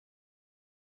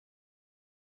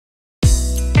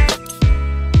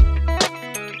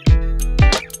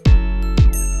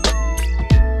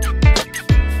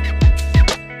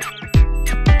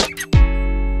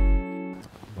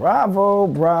Bravo,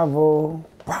 bravo,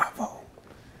 bravo.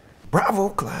 Bravo,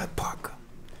 Clyde Parker.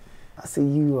 I see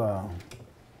you,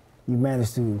 you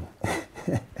managed to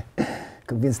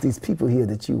convince these people here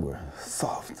that you were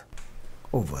soft.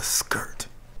 Over a skirt.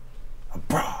 A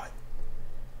broad.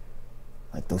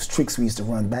 Like those tricks we used to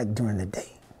run back during the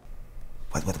day.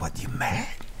 What, you mad?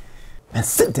 Man,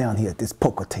 sit down here at this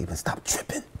poker table and stop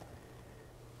tripping.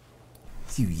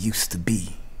 You used to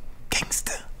be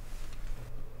gangster.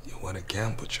 You want to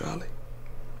gamble, Charlie?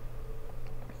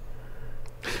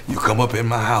 You come up in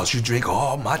my house, you drink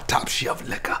all my top shelf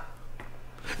liquor.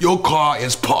 Your car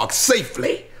is parked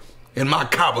safely in my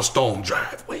cobblestone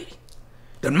driveway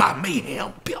that my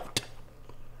mayhem built.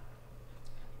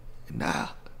 And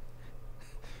now,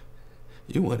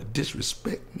 you want to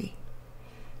disrespect me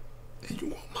and you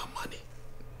want my money.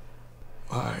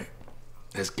 All right,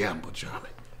 let's gamble, Charlie.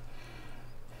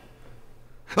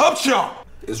 Up, y'all!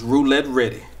 Is roulette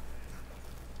ready?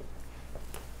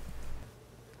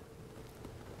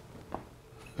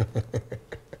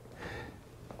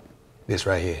 This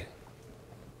right here.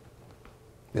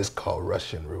 This called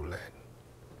Russian roulette.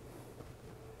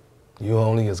 You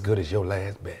only as good as your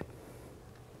last bet.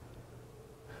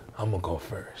 I'm gonna go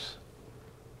first.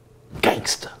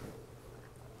 Gangster.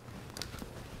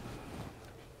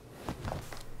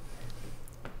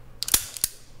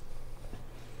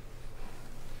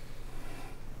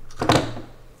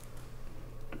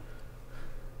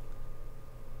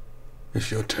 It's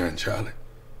your turn, Charlie.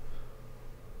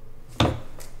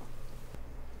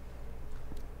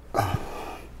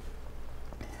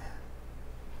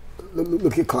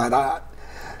 Look here, Clyde,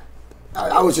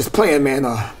 I was just playing, man.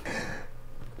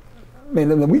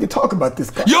 Man, we can talk about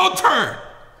this. Your turn!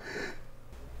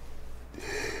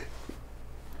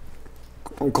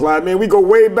 Come on, Clyde, man, we go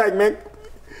way back, man.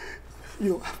 You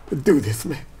don't have to do this,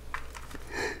 man.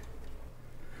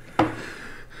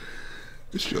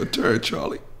 It's your turn,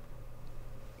 Charlie.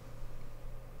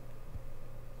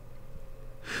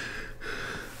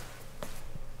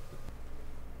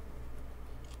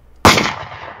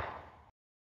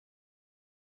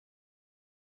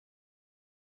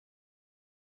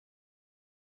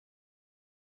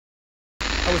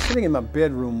 I was sitting in my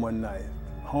bedroom one night,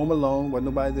 home alone, wasn't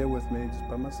nobody there with me, just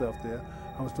by myself there.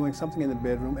 I was doing something in the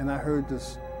bedroom and I heard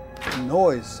this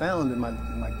sound in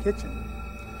my kitchen.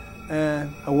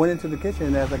 And I went into the kitchen,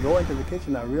 and as I go into the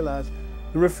kitchen, I realized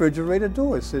the refrigerator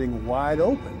door is sitting wide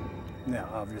open. Now,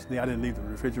 obviously, I didn't leave the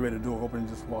refrigerator door open and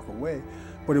just walk away,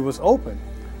 but it was open.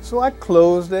 So I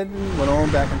closed it and went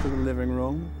on back into the living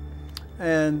room.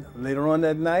 And later on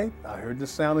that night, I heard the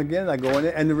sound again. I go in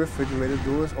there, and the refrigerator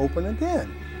door is open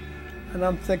again. And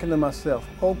I'm thinking to myself,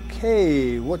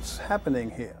 okay, what's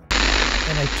happening here?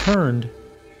 And I turned,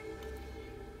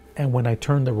 and when I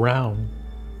turned around,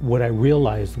 what I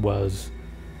realized was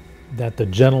that the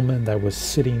gentleman that was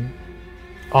sitting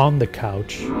on the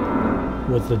couch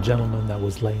was the gentleman that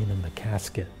was laying in the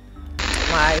casket.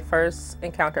 My first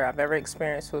encounter I've ever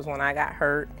experienced was when I got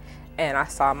hurt and I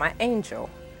saw my angel.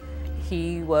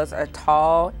 He was a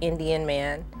tall Indian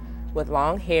man with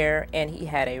long hair, and he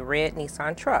had a red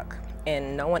Nissan truck,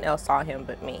 and no one else saw him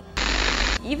but me.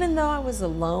 Even though I was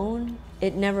alone,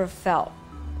 it never felt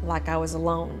like I was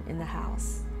alone in the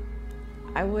house.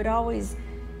 I would always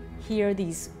hear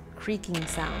these creaking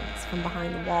sounds from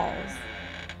behind the walls,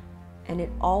 and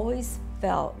it always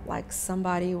felt like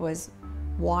somebody was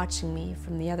watching me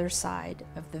from the other side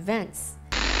of the vents.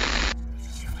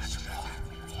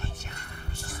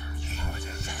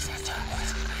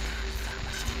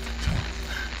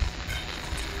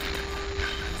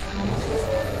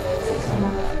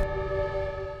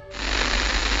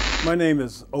 My name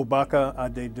is Obaka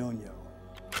Adedunya.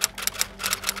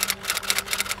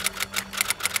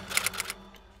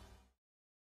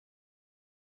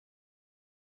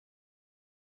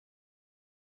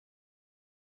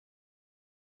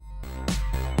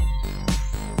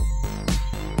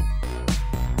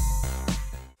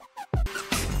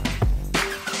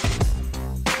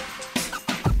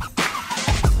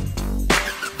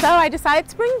 So I decided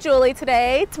to bring Julie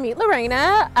today to meet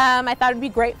Lorena. I thought it'd be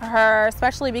great for her,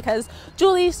 especially because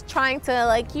Julie's trying to,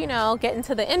 like, you know, get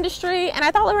into the industry, and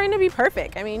I thought Lorena would be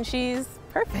perfect. I mean, she's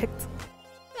perfect.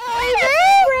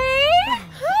 Hi.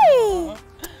 Hi.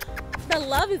 The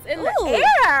love is in the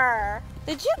air.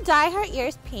 Did you dye her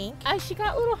ears pink? She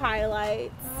got little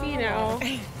highlights, you know.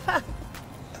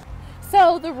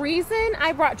 So the reason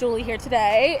I brought Julie here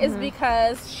today is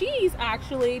because she's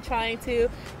actually trying to,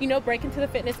 you know, break into the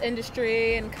fitness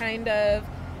industry and kind of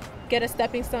get a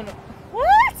stepping stone.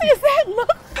 What is that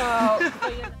look?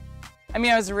 I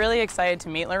mean, I was really excited to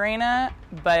meet Lorena,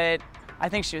 but I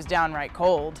think she was downright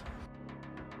cold.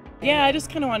 Yeah, I just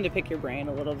kind of wanted to pick your brain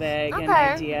a little bit, get an Okay.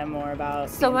 idea more about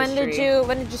So the when industry.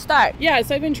 did you start? Yeah,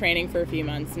 so I've been training for a few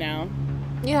months now.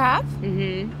 You have?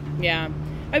 Mm-hmm. Yeah.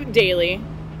 I've daily,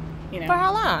 you know. For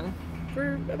how long?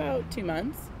 For about 2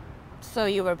 months. So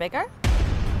you were bigger?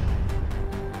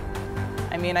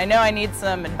 I mean, I know I need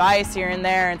some advice here and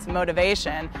there and some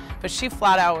motivation, but she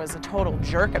flat out was a total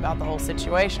jerk about the whole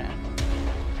situation.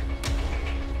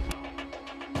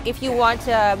 If you want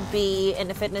to be in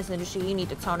the fitness industry, you need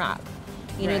to tone up.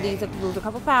 You Right. need to lose a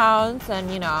couple pounds and,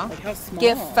 you know, Like how small?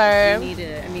 get firm. You need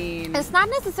to, I mean, It's not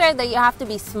necessarily that you have to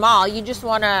be small. You just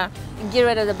want to get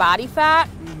rid of the body fat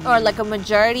or like a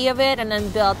majority of it and then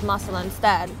build muscle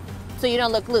instead. So you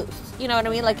don't look loose. You know what I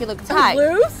mean? Like you look tight.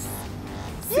 loose?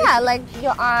 Yeah, like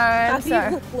your arms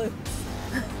are loose?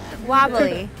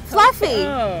 wobbly. Fluffy.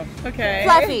 Oh, okay.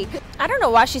 Fluffy. I don't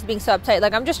know why she's being so uptight.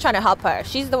 Like, I'm just trying to help her.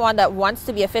 She's the one that wants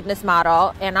to be a fitness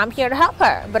model, and I'm here to help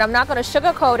her. But I'm not going to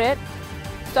sugarcoat it.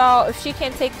 So if she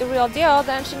can't take the real deal,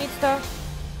 then she needs to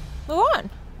move on.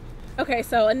 Okay,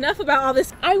 so enough about all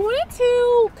this. I wanted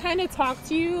to kind of talk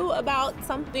to you about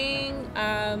something.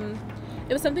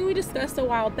 It was something we discussed a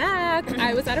while back.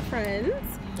 I was at a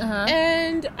friend's.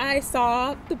 And I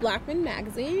saw the Black Men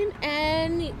magazine,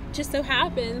 and it just so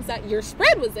happens that your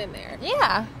spread was in there.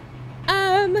 Yeah.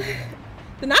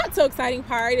 The not so exciting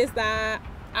part is that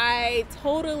I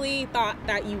totally thought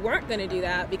that you weren't going to do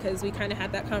that because we kind of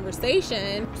had that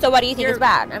conversation. So what do you think is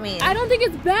bad? I mean, I don't think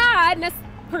it's bad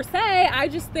per se. I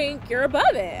just think you're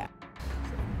above it.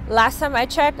 last time I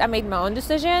checked, I made my own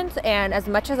decisions, and as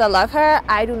much as I love her,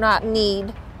 I do not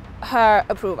need her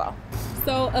approval.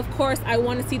 So, of course, I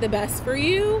want to see the best for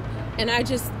you, and I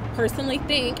just personally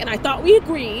think, and I thought we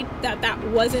agreed, that that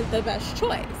wasn't the best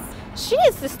choice. She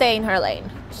needs to stay in her lane.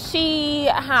 She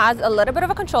has a little bit of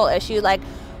a control issue. Like,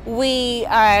 we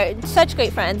are such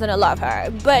great friends and I love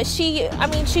her, but she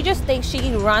just thinks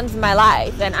she runs my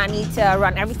life and I need to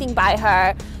run everything by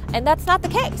her, and that's not the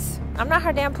case. I'm not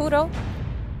her damn poodle.